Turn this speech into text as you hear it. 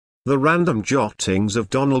The Random Jottings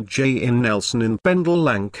of Donald J. in Nelson in Pendle,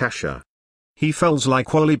 Lancashire. He feels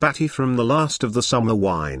like Wally Batty from the last of the summer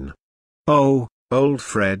wine. Oh, old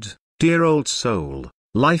Fred, dear old soul,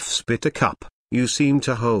 life's bitter cup, you seem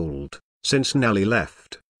to hold, since Nelly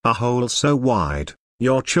left, a hole so wide,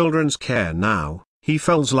 your children's care now. He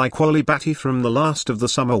feels like Wally Batty from the last of the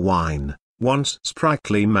summer wine, once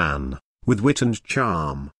sprightly man, with wit and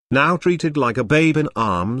charm, now treated like a babe in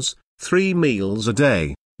arms, 3 meals a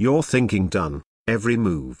day, your thinking done, every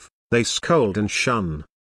move, they scold and shun.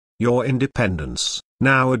 Your independence,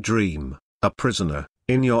 now a dream, a prisoner,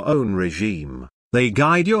 in your own regime, they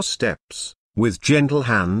guide your steps, with gentle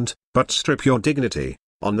hand, but strip your dignity,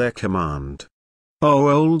 on their command. Oh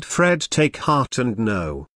old Fred, take heart and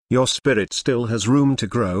know, your spirit still has room to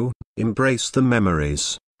grow, embrace the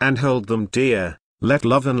memories, and hold them dear, let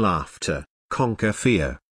love and laughter, conquer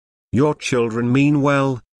fear. Your children mean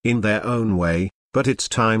well, in their own way, but it's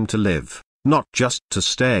time to live, not just to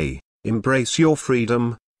stay, embrace your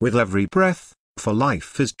freedom, with every breath, for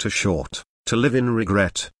life is too short, to live in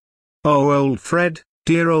regret. Oh old Fred,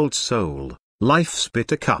 dear old soul, life's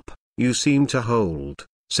bitter cup, you seem to hold,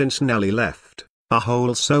 since Nelly left, a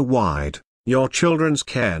hole so wide, your children's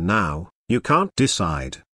care now, you can't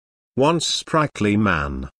decide. Once sprightly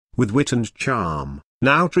man, with wit and charm,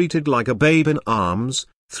 now treated like a babe in arms,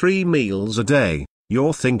 3 meals a day,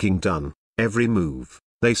 your thinking done, every move,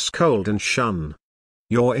 they scold and shun.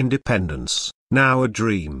 Your independence, now a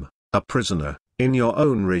dream, a prisoner, in your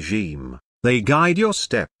own regime, they guide your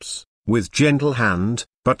steps, with gentle hand,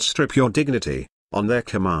 but strip your dignity, on their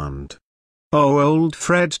command. Oh old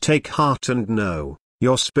Fred, take heart and know,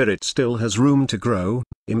 your spirit still has room to grow,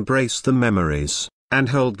 embrace the memories, and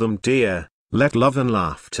hold them dear, let love and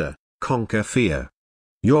laughter, conquer fear.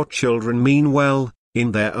 Your children mean well,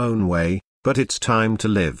 in their own way, but it's time to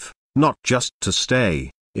live, not just to stay,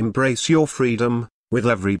 embrace your freedom, with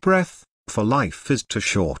every breath, for life is too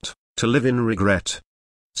short, to live in regret.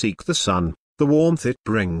 Seek the sun, the warmth it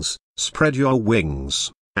brings, spread your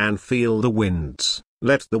wings, and feel the winds,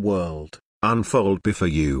 let the world unfold before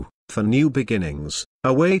you, for new beginnings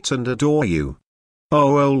await and adore you.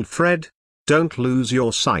 Oh old Fred, don't lose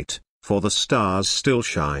your sight, for the stars still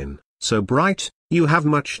shine, so bright, you have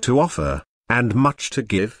much to offer, and much to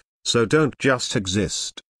give, so don't just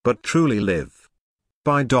exist, but truly live.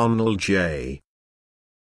 By Donald J.